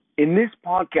In this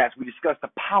podcast, we discuss the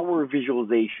power of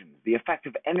visualization, the effect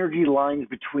of energy lines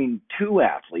between two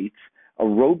athletes,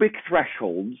 aerobic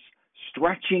thresholds,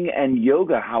 stretching and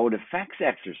yoga, how it affects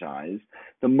exercise,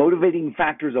 the motivating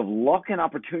factors of luck and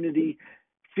opportunity,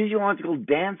 physiological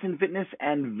dance and fitness,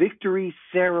 and victory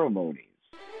ceremonies.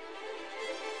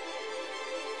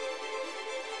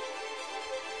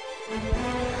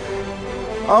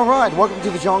 All right, welcome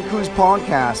to the John Cruz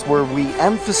podcast, where we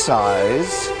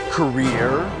emphasize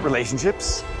career,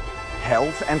 relationships,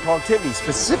 health, and productivity.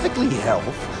 Specifically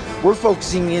health, we're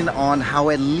focusing in on how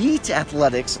elite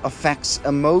athletics affects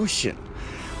emotion.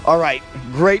 All right,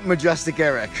 great, majestic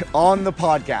Eric on the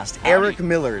podcast. Howdy. Eric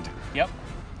Millard. Yep.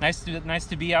 Nice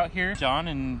to be out here, John,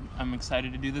 and I'm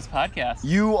excited to do this podcast.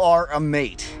 You are a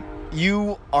mate.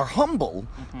 You are humble,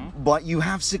 but you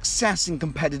have success in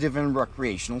competitive and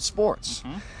recreational sports.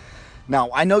 Now,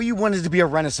 I know you wanted to be a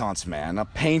Renaissance man, a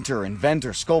painter,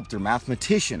 inventor, sculptor,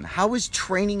 mathematician. How is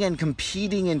training and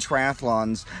competing in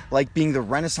triathlons like being the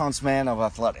Renaissance man of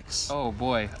athletics? Oh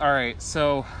boy. All right.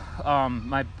 So,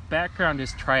 my background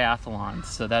is triathlon,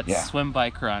 so that's swim,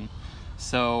 bike, run.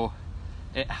 So,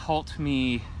 it helped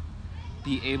me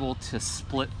be able to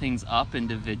split things up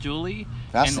individually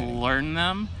and learn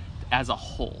them as a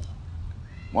whole.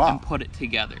 Wow. And put it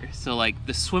together. So like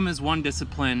the swim is one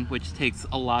discipline which takes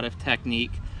a lot of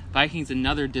technique. Biking is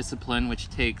another discipline which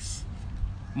takes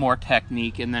more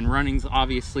technique, and then running's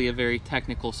obviously a very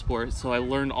technical sport. So I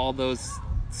learned all those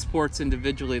sports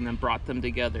individually and then brought them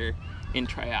together in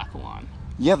triathlon.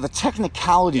 Yeah, the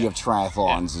technicality of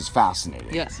triathlons is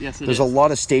fascinating. Yes, it is. There's a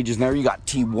lot of stages in there. You got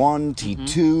T1,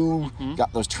 T2,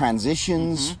 got those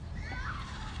transitions.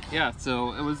 Yeah,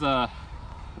 so it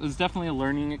was definitely a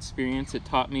learning experience. It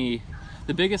taught me,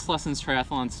 the biggest lessons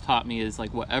triathlons taught me is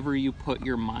like whatever you put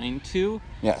your mind to,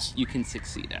 you can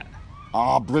succeed at.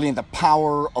 Ah, brilliant. The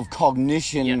power of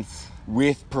cognition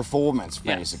with performance,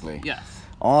 basically. Yes.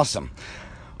 Awesome.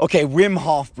 Okay, Wim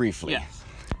Hof briefly. Yes.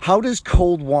 How does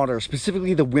cold water,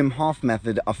 specifically the Wim Hof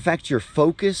method, affect your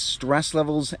focus, stress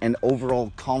levels, and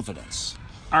overall confidence?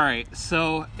 All right,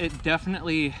 so it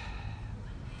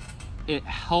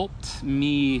helped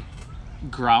me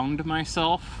ground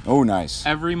myself. Oh, nice.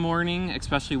 Every morning,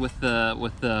 especially with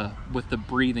the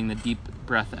breathing, the deep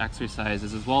breath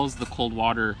exercises, as well as the cold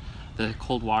water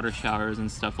showers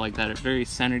and stuff like that. It very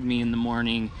centered me in the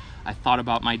morning. I thought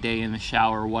about my day in the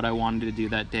shower, what I wanted to do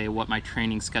that day, what my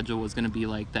training schedule was going to be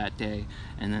like that day,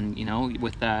 and then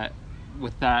with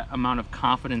that amount of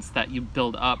confidence that you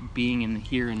build up being in the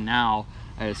here and now,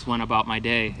 I just went about my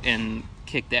day and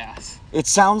kicked ass. It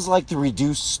sounds like the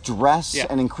reduced stress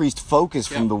and increased focus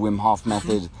from the Wim Hof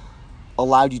method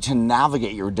allowed you to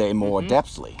navigate your day more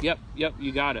adeptly. Yep,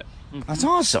 you got it. That's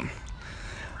awesome.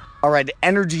 All right,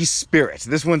 energy spirit.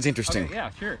 This one's interesting. Okay, yeah,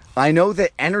 sure. I know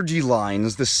that energy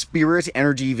lines, the spirit,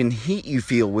 energy, even heat you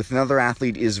feel with another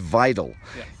athlete is vital.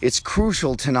 Yes. It's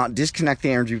crucial to not disconnect the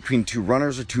energy between two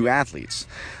runners or two athletes.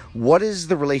 What is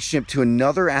the relationship to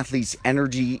another athlete's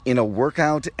energy in a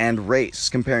workout and race,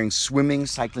 comparing swimming,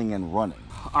 cycling, and running?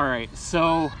 All right,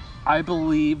 so I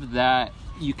believe that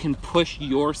you can push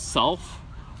yourself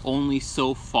only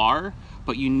so far,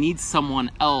 but you need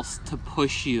someone else to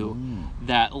push you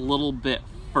that little bit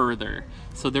further.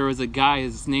 So there was a guy,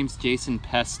 his name's Jason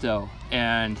Pesto,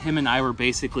 and him and I were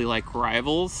basically like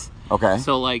rivals. Okay.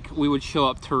 So like we would show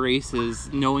up to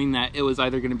races knowing that it was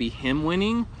either going to be him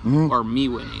winning or me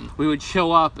winning. We would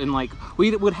show up and like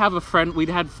we would have a friend. We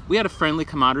had a friendly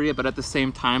camaraderie, but at the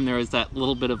same time there was that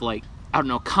little bit of like, I don't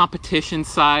know, competition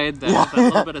side, that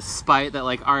little bit of spite that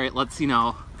like, all right, let's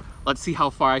see how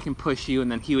far I can push you,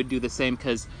 and then he would do the same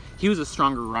because he was a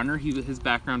stronger runner. His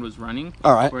background was running,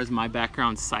 whereas my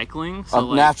background's cycling.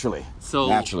 So naturally.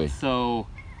 So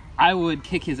I would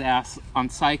kick his ass on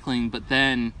cycling, but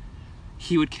then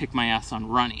he would kick my ass on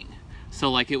running. So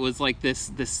like it was like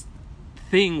this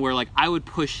thing where like I would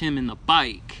push him in the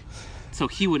bike, so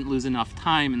he wouldn't lose enough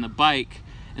time in the bike,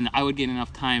 and I would get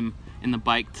enough time in the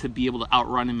bike to be able to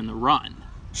outrun him in the run.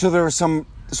 So there was some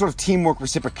sort of teamwork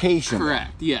reciprocation.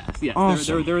 Correct. Yes.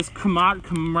 Awesome. There was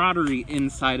camaraderie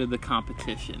inside of the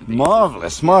competition. Basically.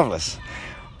 Marvelous.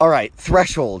 All right,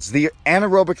 thresholds. The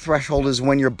anaerobic threshold is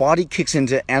when your body kicks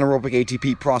into anaerobic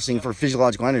ATP processing for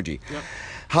physiological energy. Yep.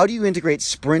 How do you integrate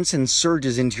sprints and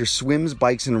surges into your swims,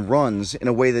 bikes, and runs in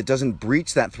a way that doesn't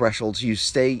breach that threshold so you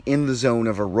stay in the zone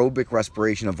of aerobic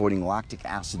respiration, avoiding lactic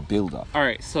acid buildup? All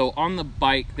right, so on the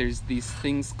bike, there's these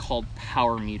things called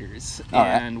power meters.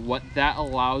 What that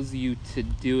allows you to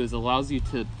do is allows you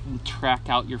to track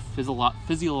out your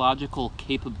physiological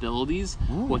capabilities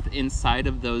with inside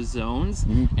of those zones.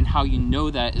 And how you know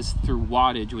that is through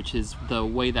wattage, which is the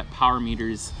way that power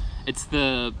meters It's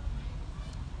the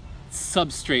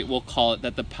substrate, we'll call it,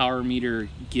 that the power meter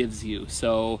gives you.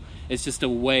 So it's just a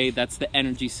way, that's the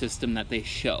energy system that they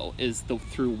show, is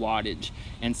through wattage.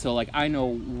 And so like I know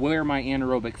where my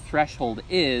anaerobic threshold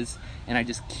is, and I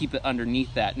just keep it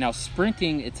underneath that. Now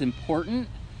sprinting, it's important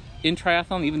in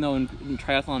triathlon, even though in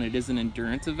triathlon it is an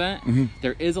endurance event.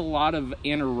 There is a lot of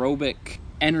anaerobic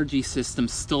energy system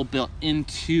still built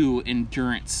into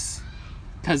endurance,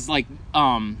 because like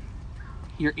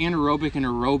your anaerobic and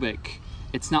aerobic,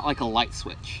 it's not like a light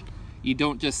switch. You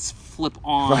don't just flip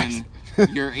on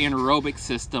your anaerobic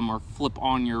system or flip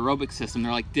on your aerobic system.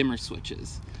 They're like dimmer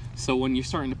switches. So when you're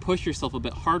starting to push yourself a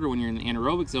bit harder when you're in the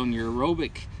anaerobic zone, your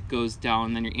aerobic goes down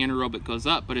and then your anaerobic goes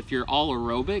up. But if you're all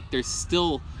aerobic, there's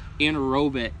still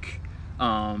anaerobic.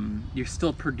 You're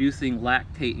still producing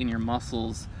lactate in your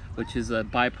muscles, which is a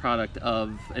byproduct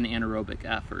of an anaerobic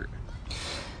effort.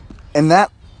 And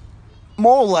that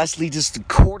more or less leads to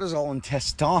cortisol and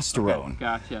testosterone. Okay,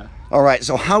 gotcha. All right,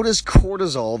 so how does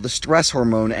cortisol, the stress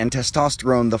hormone, and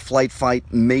testosterone, the flight,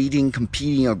 fight, mating,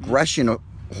 competing, aggression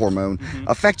hormone,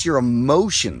 affect your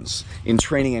emotions in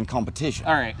training and competition?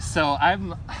 All right, so I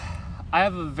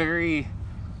have a very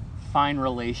fine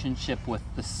relationship with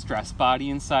the stress body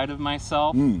inside of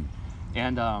myself.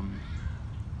 And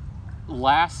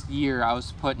last year I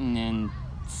was putting in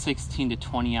 16 to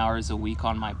 20 hours a week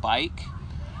on my bike,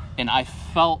 and I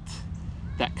felt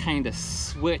that kind of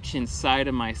switch inside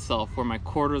of myself where my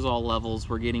cortisol levels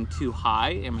were getting too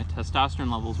high and my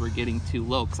testosterone levels were getting too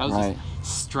low, because I was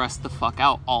just stressed the fuck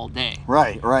out all day.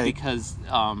 Right. Because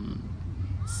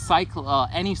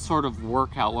any sort of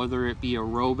workout, whether it be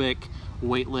aerobic,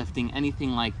 weightlifting,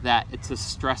 anything like that, it's a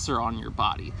stressor on your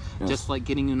body. Just like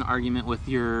getting in an argument with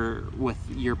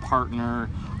your partner,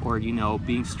 or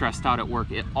being stressed out at work.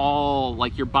 It all,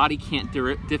 like, your body can't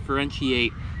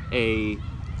differentiate a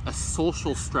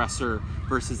social stressor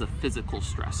versus a physical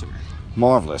stressor.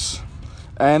 Marvelous.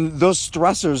 And those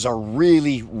stressors are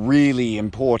really, really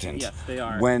important. Yes, they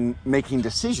are. When making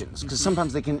decisions, because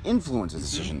sometimes they can influence a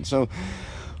decision. So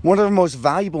one of the most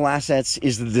valuable assets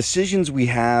is the decisions we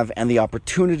have and the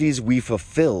opportunities we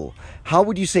fulfill. How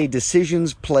would you say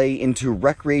decisions play into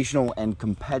recreational and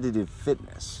competitive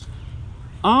fitness?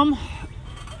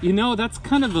 That's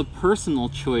kind of a personal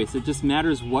choice. It just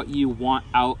matters what you want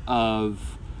out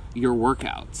of your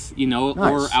workouts, Nice.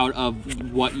 or out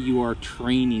of what you are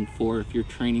training for. If you're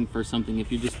training for something,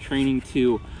 if you're just training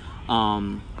to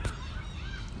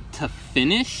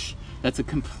finish, that's a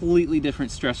completely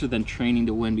different stressor than training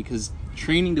to win, because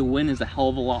training to win is a hell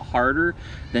of a lot harder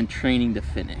than training to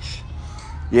finish.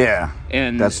 Yeah,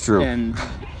 and that's true. And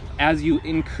as you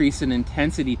increase in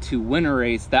intensity to win a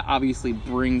race, that obviously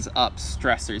brings up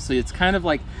stressors. So it's kind of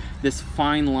like this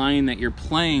fine line that you're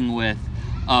playing with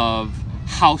of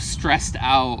how stressed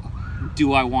out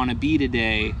do I want to be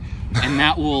today, and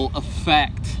that will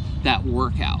affect that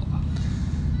workout.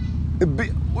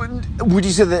 Would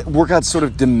you say that workouts sort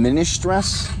of diminish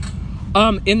stress?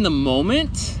 In the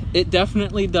moment, it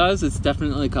definitely does. It's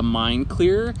definitely like a mind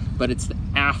clear, but it's the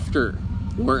after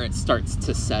where it starts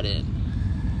to set in.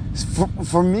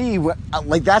 For me,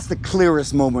 like, that's the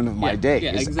clearest moment of my day.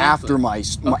 Yeah, is exactly.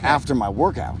 after my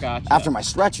workout, Gotcha. after my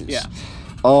stretches. Yeah.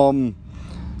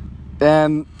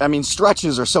 And I mean,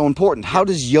 stretches are so important. How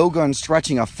does yoga and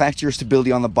stretching affect your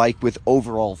stability on the bike with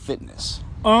overall fitness?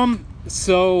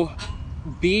 So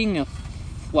being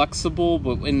flexible,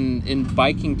 but in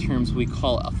biking terms we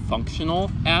call it a functional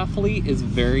athlete, is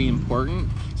very important,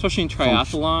 especially in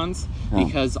triathlons,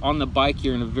 because on the bike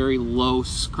you're in a very low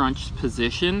scrunched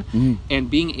position, and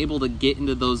being able to get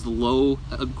into those low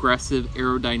aggressive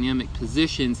aerodynamic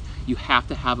positions, you have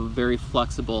to have a very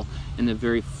flexible and a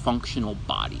very functional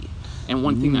body. And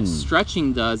one thing that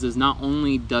stretching does is not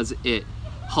only does it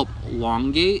help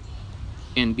elongate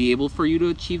and be able for you to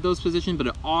achieve those positions, but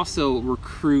it also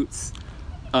recruits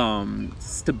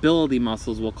stability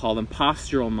muscles, we'll call them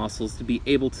postural muscles, to be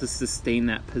able to sustain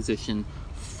that position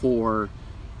for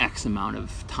X amount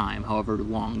of time, however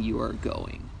long you are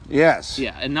going. Yes.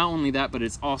 Yeah, and not only that, but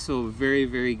it's also a very,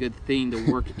 very good thing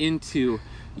to work into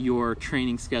your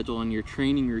training schedule and your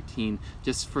training routine,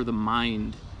 just for the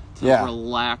mind, to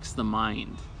relax the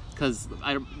mind. Because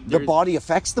the body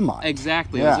affects the mind.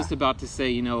 Exactly. I was just about to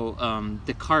say,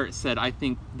 Descartes said, "I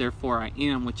think, therefore I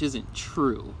am," which isn't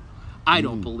true. I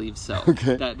don't believe so.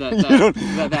 Okay.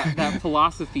 That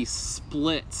philosophy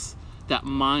splits that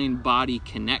mind-body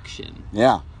connection.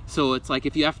 Yeah. So it's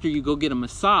like after you go get a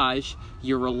massage,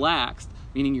 you're relaxed,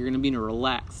 meaning you're going to be in a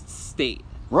relaxed state.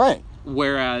 Right.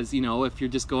 Whereas, if you're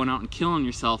just going out and killing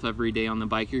yourself every day on the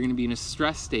bike, you're going to be in a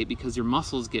stress state because your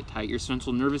muscles get tight. Your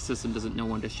central nervous system doesn't know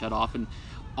when to shut off. And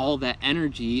all that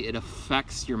energy, it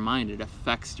affects your mind, it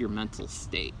affects your mental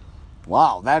state.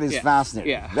 Wow, that is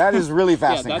fascinating. Yeah. That is really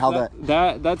fascinating.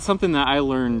 That's something that I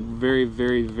learned very,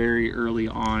 very, very early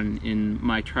on in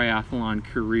my triathlon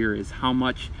career, is how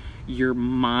much your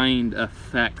mind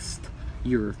affects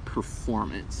your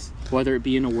performance, whether it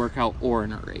be in a workout or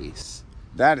in a race.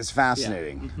 That is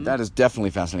fascinating. Yeah. Mm-hmm. That is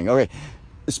definitely fascinating. Okay.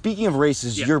 Speaking of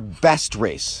races, your best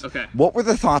race. Okay. What were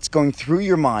the thoughts going through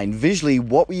your mind? Visually,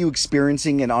 what were you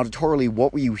experiencing? And auditorily,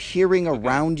 what were you hearing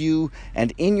around you?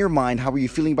 And in your mind, how were you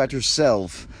feeling about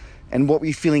yourself? And what were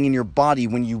you feeling in your body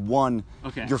when you won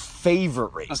your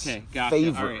favorite race? Okay, gotcha.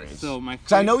 Favorite race. race. So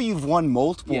because I know you've won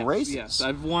multiple races. Yes,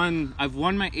 I've won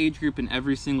my age group in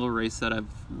every single race that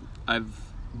I've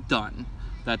done.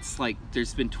 That's like,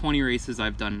 there's been 20 races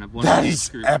I've done, and I've won my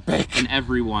age group epic. in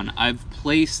every one. I've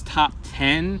placed top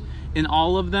 10 in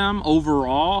all of them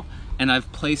overall, and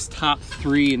I've placed top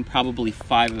 3 in probably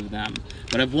 5 of them.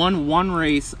 But I've won one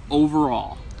race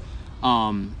overall.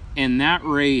 And that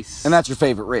race... And that's your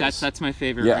favorite race? That's my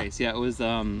favorite race. Yeah, it was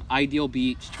Ideal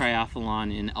Beach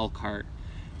Triathlon in Elkhart.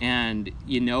 And,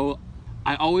 you know,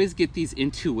 I always get these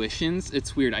intuitions.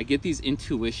 It's weird. I get these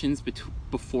intuitions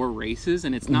before races,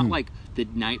 and it's not like the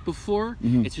night before.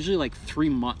 It's usually like 3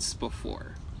 months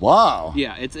before. Wow.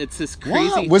 Yeah, it's this crazy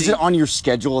thing. Was it on your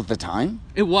schedule at the time?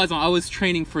 It was. I was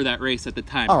training for that race at the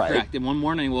time. All right. Correct. And one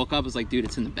morning I woke up, I was like, dude,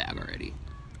 it's in the bag already.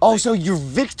 Oh, so your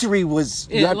victory was,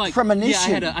 you had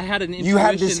premonition. Yeah, I had an intuition. You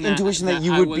had this intuition that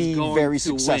you would be very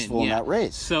successful in that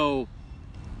race. So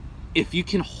if you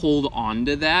can hold on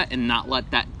to that and not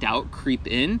let that doubt creep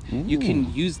in, you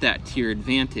can use that to your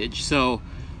advantage. So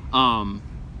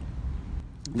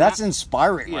that's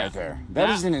inspiring right there.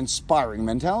 That is an inspiring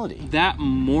mentality. That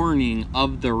morning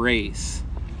of the race,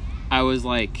 I was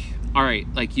like, all right,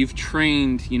 like, you've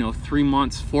trained, 3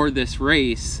 months for this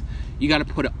race. You got to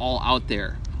put it all out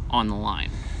there on the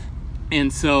line.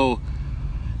 And so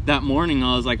that morning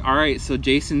I was like, all right, so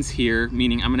Jason's here,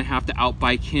 meaning I'm going to have to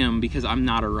outbike him because I'm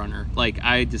not a runner. Like,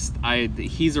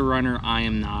 he's a runner, I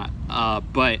am not.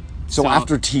 So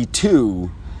after T2,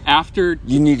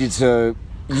 you needed to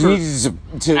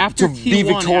be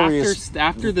victorious.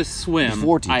 After the swim,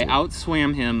 I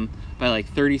outswam him by like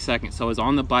 30 seconds. So I was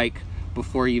on the bike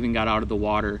before he even got out of the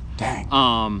water.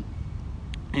 Dang.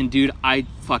 And dude, I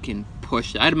fucking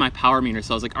pushed. I had my power meter,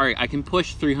 so I was like, all right, I can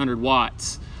push 300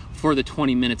 watts for the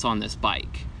 20 minutes on this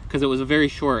bike. Because it was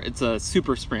it's a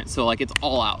super sprint, so like it's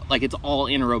all out. Like, it's all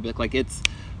anaerobic. Like, it's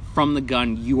from the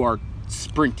gun, you are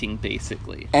sprinting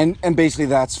basically. And basically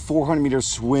that's 400 meter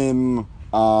swim. It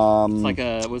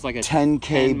was like a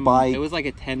 10K bike. It was like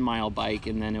a 10-mile bike,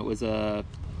 and then it was a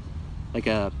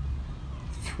 3K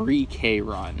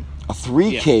run. A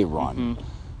 3K run. Mm-hmm.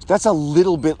 That's a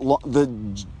little bit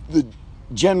the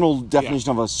general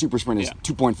definition of a super sprint is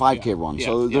 2.5K run.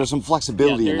 So there's some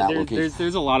flexibility in that location.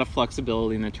 There's a lot of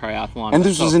flexibility in the triathlon. And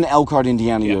this was in Elkhart,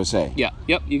 Indiana, USA. Yeah.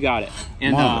 Yep, you got it.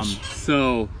 And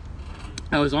so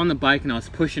I was on the bike and I was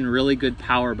pushing really good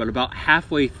power, but about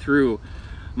halfway through,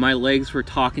 my legs were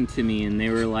talking to me and they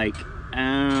were like,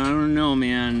 I don't know,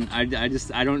 man.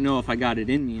 I don't know if I got it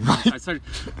in me. And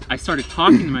I started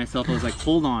talking to myself. I was like,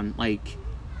 hold on, like,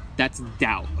 that's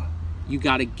doubt. You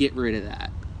got to get rid of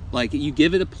that. Like, you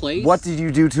give it a place. What did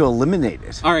you do to eliminate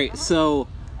it? All right, so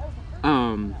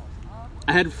I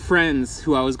had friends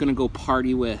who I was going to go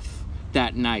party with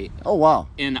that night. Oh, wow.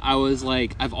 And I was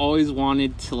like, I've always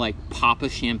wanted to, like, pop a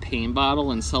champagne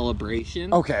bottle in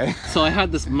celebration. Okay. So I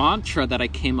had this mantra that I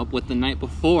came up with the night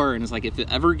before, and it's like, if it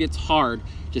ever gets hard,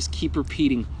 just keep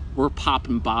repeating, we're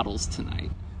popping bottles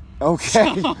tonight.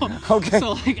 Okay. Okay.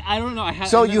 So, like, I don't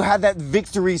know. You had that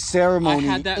victory ceremony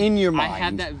in your mind. I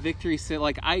had that victory.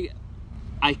 Like, I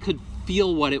could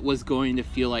feel what it was going to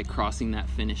feel like crossing that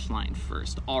finish line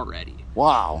first already.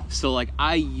 Wow. So, like,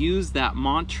 I used that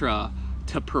mantra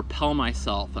to propel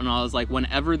myself. And I was like,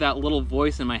 whenever that little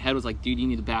voice in my head was like, dude, you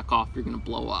need to back off, you're going to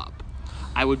blow up,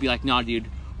 I would be like, nah, dude,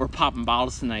 we're popping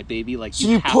bottles tonight, baby. Like, so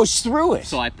you pushed through it.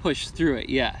 So I pushed through it,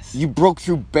 yes. You broke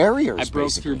through barriers, I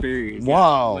broke through barriers.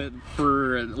 Wow. Yeah,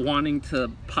 for wanting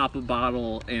to pop a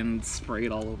bottle and spray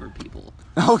it all over people.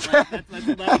 Okay.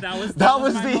 That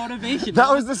was my motivation.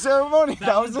 That was the ceremony.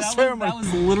 That was That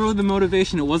was literally the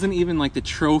motivation. It wasn't even like the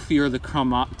trophy or the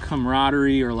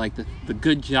camaraderie or like the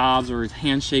good jobs or his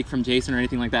handshake from Jason or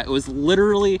anything like that. It was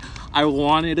literally, I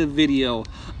wanted a video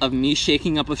of me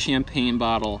shaking up a champagne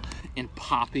bottle and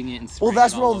popping it and spraying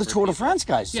that's it what all the Tour de France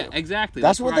guys do. Yeah, exactly.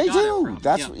 That's what they do.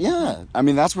 I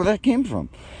mean, that's where that came from.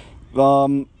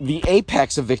 The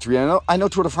apex of victory. I know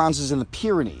Tour de France is in the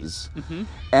Pyrenees,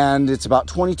 and it's about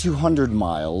 2,200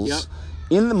 miles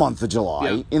in the month of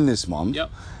July. In this month,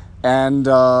 And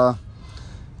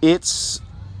it's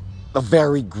a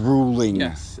very grueling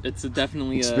it's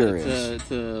definitely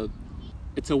experience.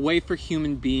 It's a way for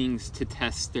human beings to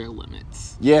test their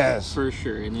limits. Yes. For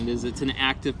sure. And it's an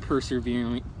act of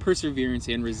perseverance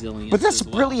and resilience. But that's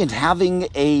brilliant, having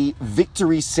a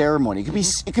victory ceremony.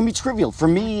 It can be trivial. For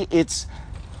me, it's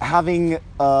having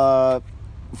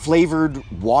flavored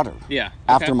water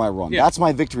after my run. That's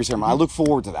my victory ceremony. I look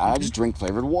forward to that. I just drink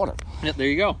flavored water. Yeah, there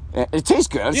you go. It tastes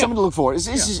good. It's something to look forward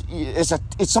to.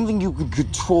 It's something you can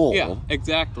control. Yeah,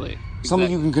 exactly.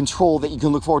 Something you can control that you can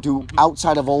look forward to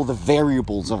outside of all the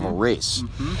variables of a race.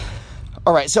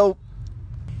 All right, so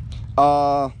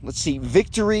let's see.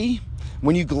 Victory.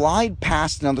 When you glide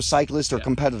past another cyclist or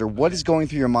competitor, what is going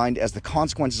through your mind as the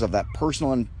consequences of that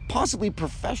personal and possibly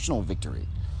professional victory?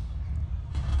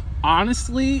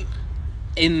 Honestly,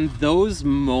 in those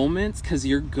moments, because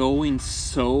you're going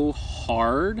so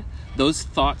hard, those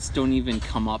thoughts don't even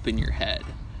come up in your head.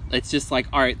 It's just like,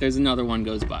 all right, there's another one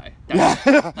goes by.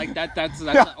 That's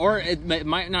or it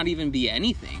might not even be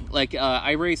anything. Like,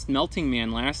 I raced Melting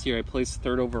Man last year. I placed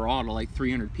 3rd overall to like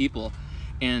 300 people.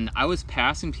 And I was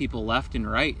passing people left and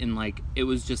right. And like,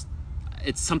 it's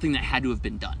something that had to have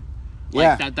been done.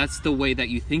 Like, that's the way that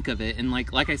you think of it. And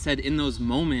like I said, in those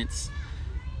moments,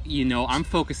 you know, I'm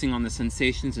focusing on the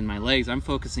sensations in my legs. I'm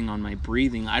focusing on my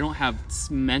breathing. I don't have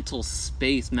mental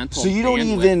space, So you don't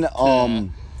even,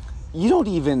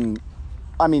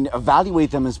 evaluate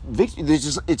them as victory.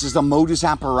 It's just a modus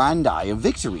operandi of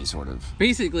victory, sort of.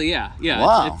 Basically, yeah.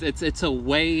 Wow. It's a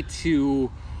way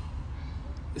to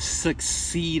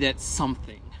succeed at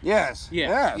something. Yes.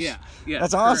 Yeah.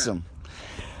 That's awesome.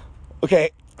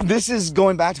 Okay, this is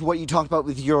going back to what you talked about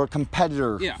with your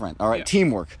competitor friend. All right,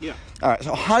 teamwork. Yeah. All right,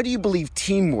 so how do you believe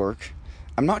teamwork?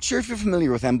 I'm not sure if you're familiar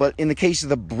with them, but in the case of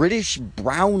the British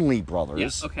Brownlee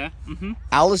brothers,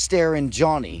 Alistair and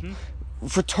Johnny,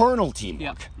 fraternal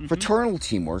teamwork. Fraternal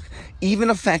teamwork even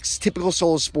affects typical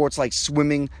solo sports like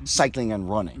swimming, cycling, and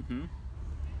running.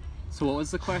 So what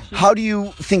was the question? How do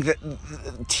you think that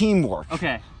teamwork,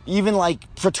 even like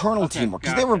fraternal teamwork,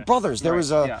 because they were brothers. There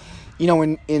was a,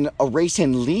 in a race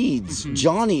in Leeds,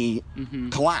 Johnny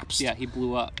collapsed. Yeah, he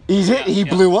blew up. He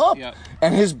blew up,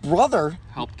 and his brother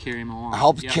helped carry him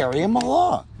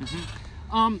along.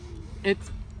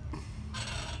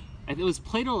 It was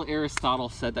Plato or Aristotle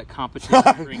said that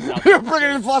competition brings out... You're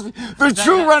bringing in philosophy. The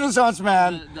true Renaissance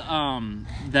man.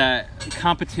 That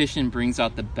competition brings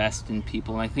out the best in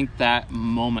people. And I think that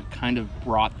moment kind of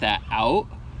brought that out.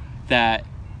 That,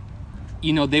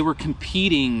 you know, they were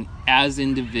competing as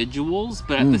individuals,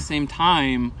 but at the same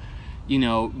time, you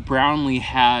know, Brownlee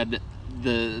had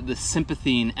the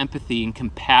sympathy and empathy and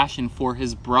compassion for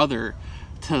his brother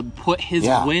to put his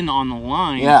win on the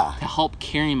line to help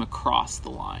carry him across the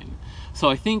line. So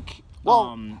I think...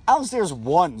 Alistair's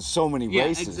won so many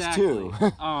races, too.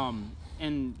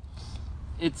 And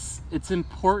it's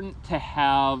important to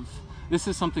have... This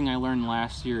is something I learned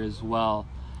last year as well.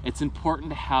 It's important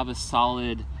to have a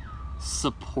solid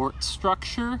support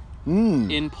structure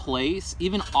in place,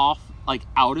 even out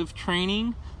of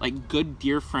training, like good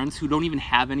dear friends who don't even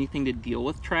have anything to deal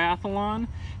with triathlon,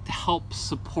 to help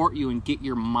support you and get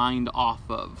your mind off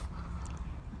of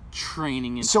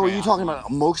training and So are you talking about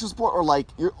emotional support or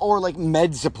like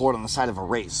med support on the side of a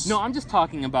race? No, I'm just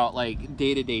talking about like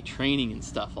day-to-day training and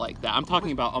stuff like that. I'm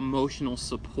talking about emotional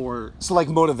support. So like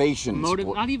motivation.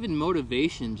 Not even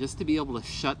motivation, just to be able to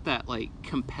shut that like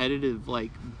competitive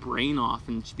like brain off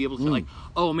and just be able to say like,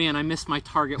 oh man, I missed my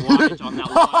target wattage on that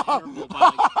one interval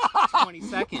by like 20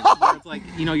 seconds. Where it's like,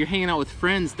 you know, you're hanging out with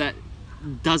friends that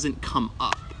doesn't come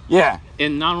up. Yeah.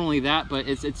 And not only that, but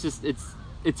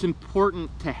it's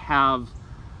important to have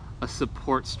a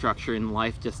support structure in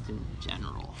life just in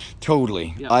general.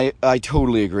 Totally. Yeah. I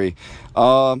totally agree.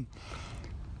 All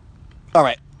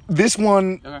right. This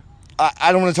one,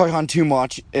 I don't want to talk on too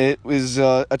much. It was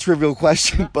a trivial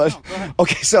question, but... No,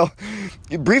 okay, so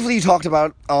briefly you talked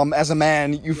about, as a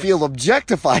man, you feel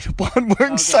objectified upon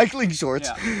wearing cycling shorts.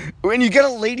 Yeah. When you get a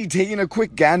lady taking a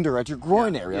quick gander at your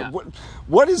groin area. Yeah.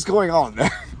 What is going on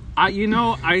there?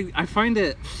 I find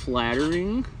it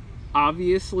flattering,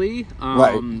 obviously.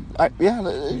 Right.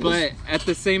 But at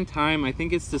the same time, I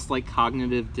think it's just like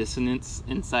cognitive dissonance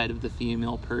inside of the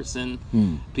female person,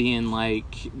 being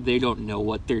like they don't know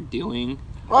what they're doing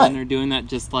when they're doing that.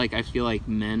 Just like I feel like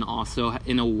men also,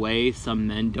 in a way, some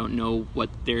men don't know what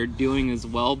they're doing as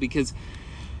well, because,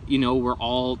 you know, we're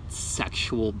all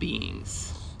sexual beings.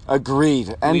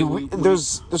 Agreed. And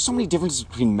there's so many differences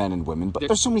between men and women, but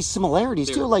there's so many similarities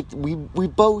too. Like we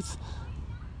both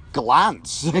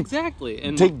glance. Exactly.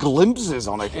 And take glimpses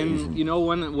on occasion. And, you know,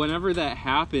 whenever that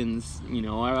happens, you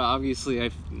know,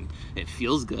 it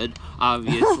feels good,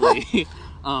 obviously.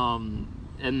 And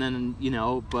then, you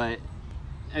know, but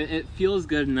it feels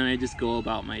good, and then I just go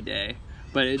about my day.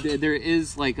 But there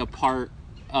is, like, a part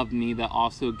of me that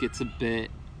also gets a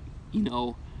bit, you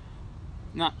know,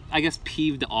 not, I guess,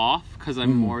 peeved off, because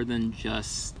I'm more than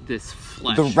just this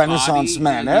flesh the Renaissance body,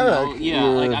 man, Eric. Yeah,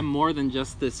 like, I'm more than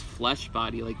just this flesh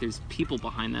body. Like, there's people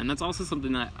behind that. And that's also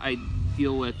something that I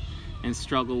deal with and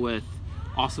struggle with,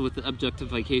 also with the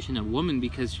objectification of women,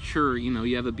 because, sure, you know,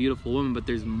 you have a beautiful woman, but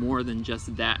there's more than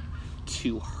just that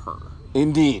to her.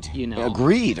 Indeed. You know?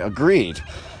 Agreed.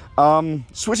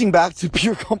 Switching back to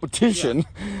pure competition.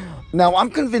 Now, I'm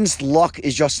convinced luck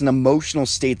is just an emotional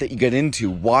state that you get into,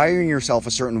 wiring yourself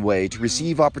a certain way to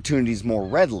receive opportunities more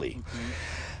readily.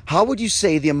 How would you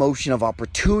say the emotion of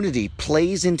opportunity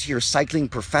plays into your cycling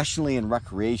professionally and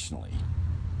recreationally?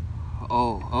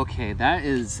 Oh, okay. That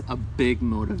is a big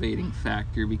motivating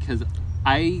factor, because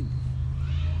I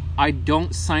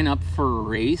don't sign up for a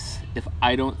race if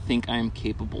I don't think I am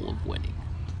capable of winning.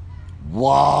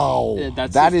 Wow.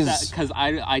 That is because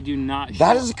I do not.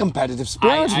 That is a competitive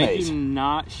spirit, mate. I do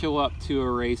not show up to a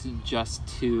race just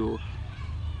to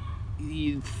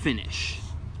finish.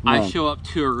 Right. I show up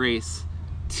to a race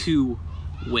to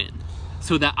win.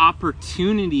 So that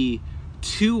opportunity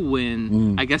to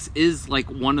win, I guess, is like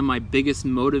one of my biggest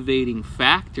motivating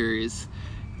factors.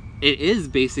 It is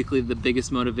basically the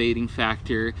biggest motivating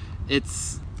factor. It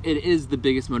is the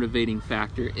biggest motivating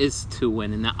factor, is to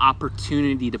win. And the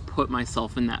opportunity to put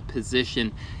myself in that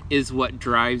position is what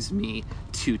drives me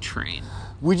to train.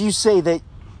 Would you say that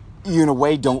you, in a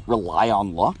way, don't rely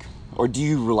on luck? Or do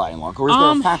you rely on luck? Or is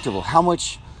there a factor of how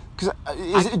much...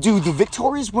 do the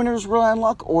victorious winners rely on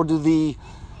luck? Or do the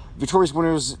victorious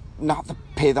winners not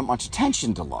pay that much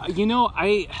attention to luck? You know,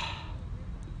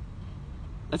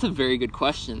 that's a very good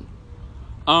question.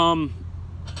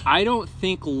 I don't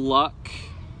think luck...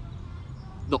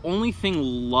 The only thing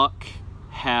luck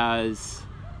has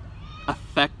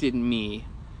affected me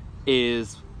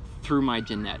is through my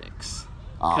genetics.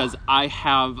 Because I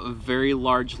have a very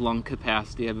large lung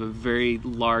capacity. I have a very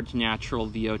large natural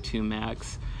VO2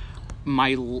 max.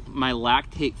 My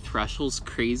lactate threshold's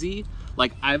crazy.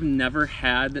 Like, I've never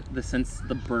had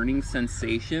the burning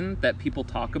sensation that people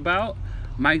talk about.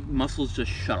 My muscles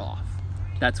just shut off.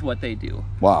 That's what they do.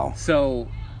 Wow. So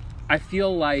I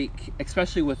feel like,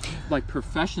 especially with like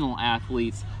professional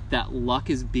athletes, that luck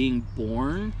is being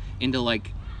born into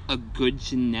like a good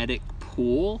genetic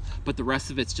pool, but the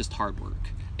rest of it's just hard work.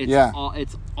 It's all.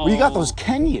 Well, you got those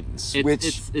Kenyans,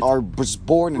 which are just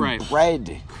born and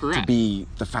bred to be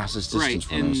the fastest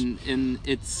distance runners. And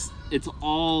it's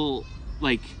all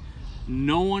like,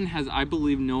 I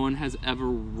believe no one has ever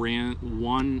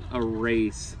won a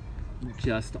race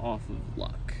just off of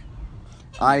luck.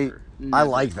 Never. I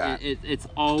like that.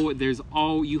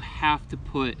 You have to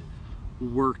put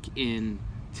work in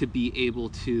to be able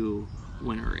to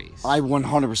win a race. I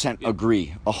 100%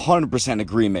 agree. 100%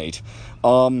 agree, mate.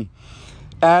 And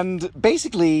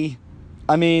basically,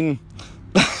 I mean,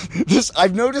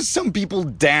 I've noticed some people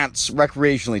dance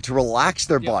recreationally to relax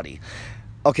their body.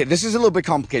 Okay, this is a little bit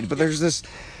complicated, but there's this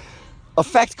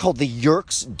effect called the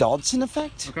Yerkes-Dodson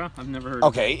effect. Okay, I've never heard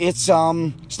of it. It's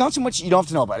not so much, you don't have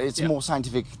to know about it. It's more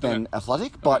scientific than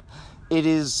athletic, but it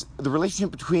is the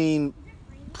relationship between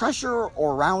pressure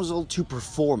or arousal to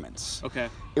performance. Okay.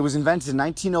 It was invented in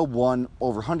 1901,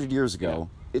 over 100 years ago.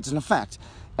 Yeah. It's an effect,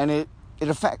 and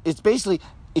it's basically,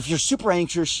 if you're super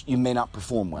anxious, you may not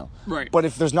perform well. Right. But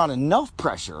if there's not enough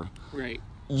pressure,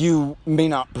 you may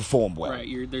not perform well. Right.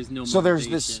 There's no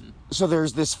motivation. So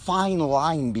there's this fine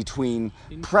line between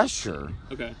pressure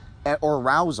or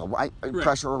arousal, right?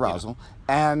 Pressure or arousal,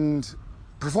 and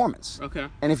performance. Okay.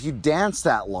 And if you dance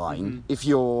that line, if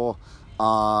you're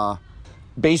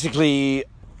basically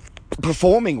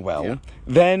performing well,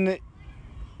 then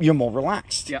you're more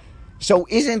relaxed. Yeah. So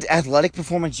isn't athletic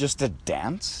performance just a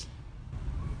dance?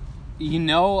 You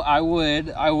know, I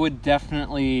would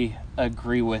definitely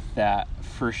agree with that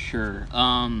for sure.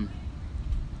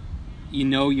 You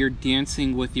know, you're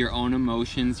dancing with your own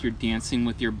emotions, you're dancing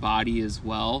with your body as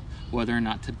well, whether or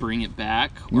not to bring it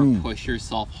back or push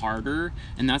yourself harder,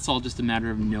 and that's all just a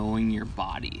matter of knowing your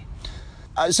body.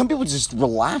 Some people just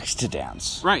relax to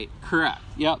dance. Right, correct.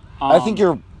 Yep. I think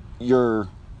your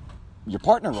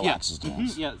partner relaxes to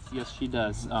dance. Yes, she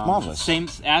does. Marvelous. Same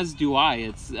as do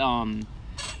I.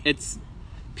 It's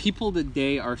people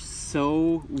today are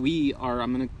so,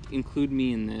 I'm going to include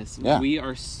me in this. Yeah. We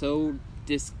are so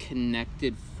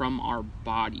disconnected from our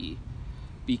body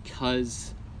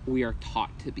because we are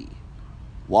taught to be.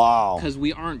 Wow. Because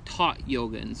we aren't taught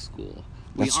yoga in school.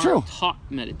 That's we aren't true. taught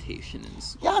meditation in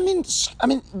school. Yeah, I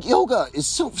mean, yoga is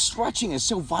stretching is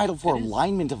so vital for It is.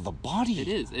 alignment of the body. It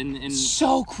is, and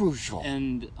so crucial.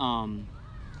 And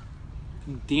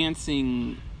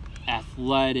dancing,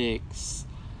 athletics,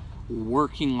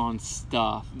 working on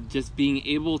stuff, just being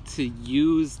able to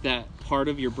use that part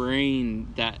of your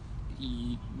brain that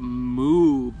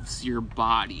moves your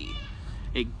body.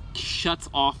 It shuts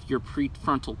off your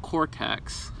prefrontal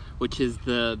cortex, which is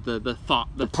the thought,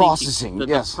 the processing, thinking,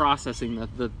 yes, the processing,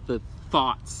 the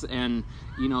thoughts, and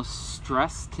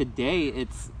stress today.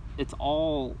 It's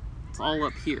all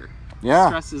up here. Yeah,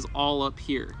 stress is all up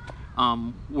here.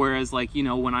 Whereas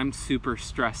when I'm super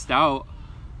stressed out,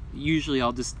 usually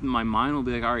my mind will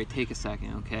be like, all right, take a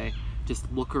second, okay,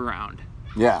 just look around.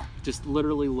 Yeah, just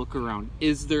literally look around.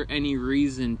 Is there any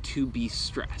reason to be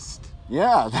stressed?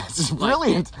 Yeah, that's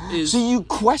brilliant. So you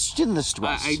question the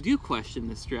stress. I do question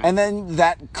the stress. And then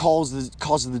that causes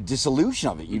the dissolution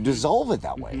of it. You dissolve it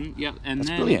that way. Mm-hmm. Yeah, and that's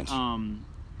then, brilliant.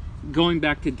 Going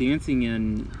back to dancing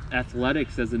and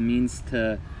athletics as a means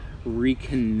to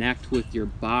reconnect with your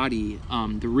body,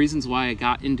 the reasons why I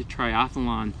got into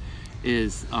triathlon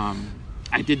is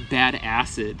I did bad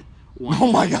acid one night.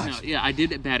 Oh my gosh. No, yeah, I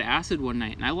did bad acid one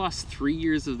night, and I lost 3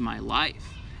 years of my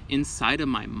life inside of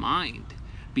my mind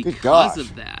because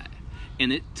of that.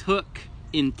 And it took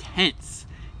intense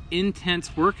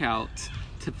workouts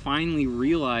to finally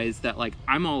realize that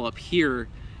I'm all up here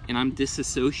and I'm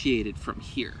disassociated from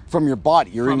here. From your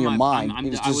body, you're from in your mind. I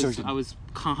was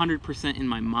 100% in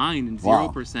my mind and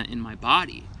 0% in my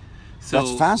body. So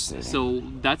that's fascinating. So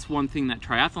that's one thing that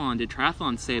triathlon did.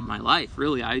 Triathlon saved my life.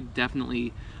 Really, I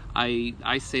definitely,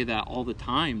 I say that all the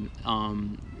time.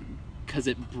 Because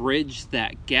it bridged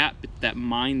that gap, that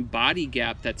mind-body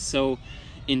gap that's so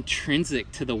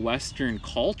intrinsic to the Western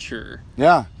culture.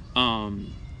 Yeah.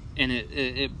 And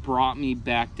it brought me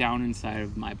back down inside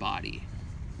of my body.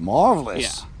 Marvelous.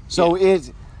 Yeah. So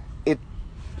it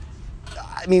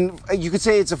I mean, you could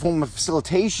say it's a form of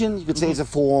facilitation. You could say it's a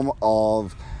form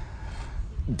of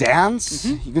dance.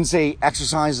 Mm-hmm. You can say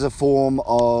exercise is a form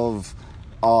of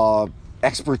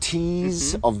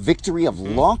expertise, of victory, of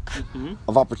luck,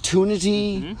 of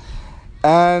opportunity,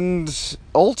 and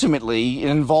ultimately it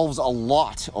involves a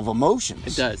lot of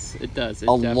emotions. It does.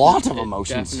 A lot of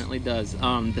emotions. It definitely does.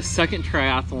 The second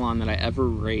triathlon that I ever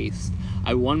raced,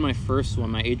 I won my first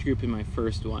one, my age group in my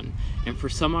first one, and for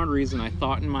some odd reason I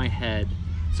thought in my head,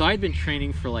 so I had been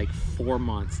training for 4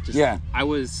 months. I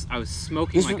was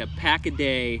smoking a pack a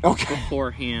day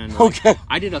beforehand.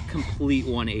 I did a complete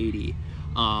 180.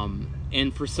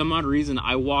 And for some odd reason,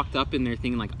 I walked up in there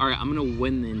thinking all right, I'm going to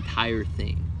win the entire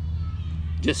thing.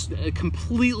 Just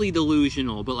completely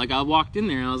delusional. But I walked in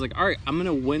there and I was like, all right, I'm going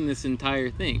to win this entire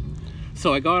thing.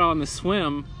 So I got on the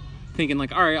swim thinking all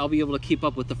right, I'll be able to keep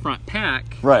up with the front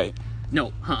pack. Right.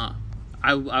 No,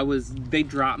 they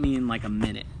dropped me in a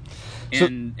minute. So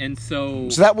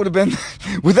that would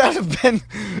have been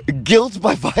guilt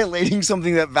by violating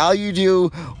something that valued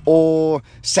you, or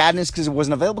sadness because it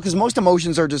wasn't available? Because most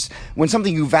emotions are just when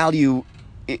something you value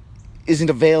isn't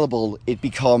available, it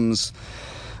becomes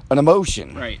an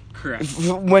emotion. Right. Correct.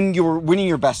 When you were winning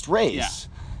your best race,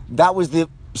 that was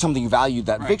something you valued.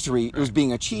 That victory it was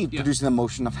being achieved, producing an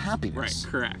emotion of happiness.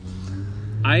 Right. Correct.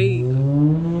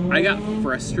 I got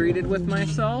frustrated with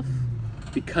myself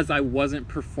because I wasn't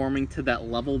performing to that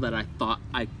level that I thought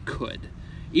I could.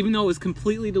 Even though it was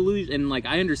completely delusional, and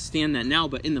I understand that now,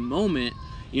 but in the moment,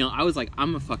 I was like,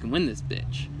 I'm gonna fucking win this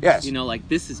bitch. Yes.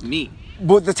 This is me.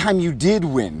 But the time you did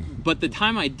win. But the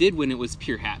time I did win, it was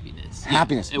pure happiness.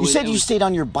 Happiness. You said you stayed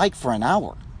on your bike for an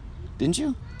hour, didn't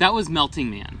you? That was Melting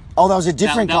Man. Oh, that was a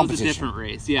different competition. That was a different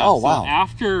race, yeah. Oh, so wow.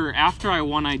 After I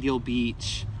won Ideal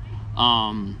Beach,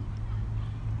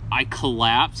 I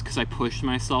collapsed because I pushed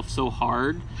myself so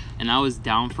hard, and I was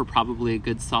down for probably a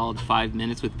good solid 5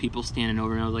 minutes with people standing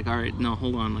over me. I was like, all right, no,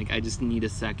 hold on, I just need a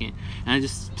second. And I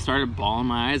just started bawling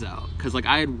my eyes out because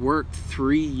I had worked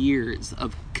 3 years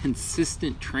of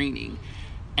consistent training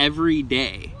every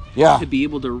day to be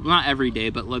able to, not every day,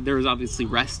 but there was obviously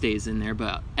rest days in there,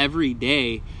 but every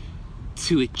day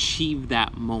to achieve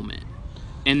that moment.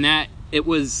 And that it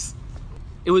was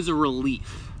a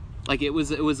relief. It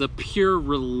was a pure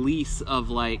release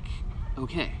of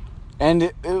okay. And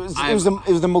it was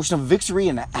the emotion of victory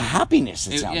and happiness.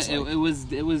 It sounds like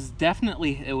it was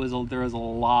definitely there was a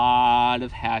lot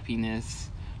of happiness.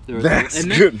 That's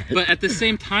good. But at the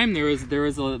same time, there was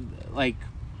a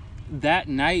that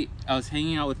night I was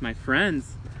hanging out with my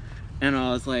friends, and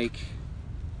I was like,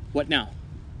 what now?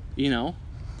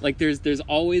 Like there's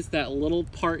always that little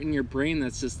part in your brain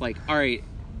that's just like, all right,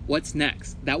 what's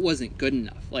next? That wasn't good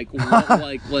enough. Like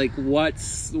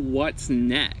what's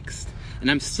next? And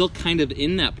I'm still kind of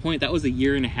in that point. That was a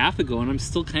year and a half ago, and I'm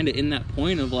still kind of in that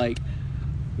point of like,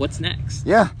 what's next?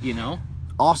 Yeah. You know?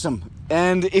 Awesome.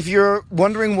 And if you're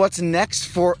wondering what's next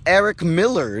for Eric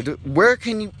Millard, where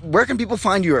can people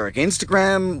find you, Eric?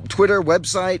 Instagram, Twitter,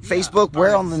 website, Facebook,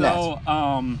 where on the net? So,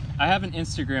 I have an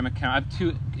Instagram account. I have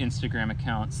 2 Instagram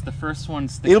accounts. The first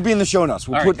one's... It'll be in the show notes.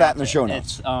 We'll put that in the show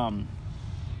notes. It's, all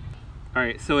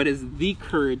right, so it is The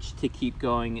Courage to Keep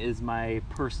Going is my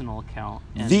personal account.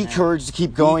 And The Courage to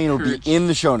Keep Going. It'll be in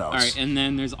the show notes. All right, and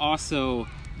then there's also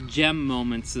Gem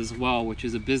Moments as well, which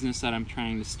is a business that I'm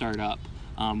trying to start up.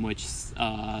 Which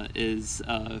is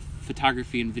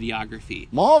photography and videography.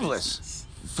 Marvelous.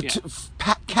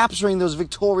 Capturing those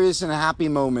victorious and happy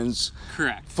moments.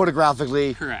 Correct.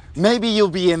 Photographically. Correct. Maybe you'll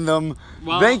be in them.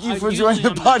 Well, Thank you for joining the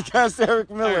podcast,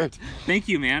 Eric Millard. Right. Thank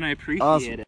you, man. I appreciate it.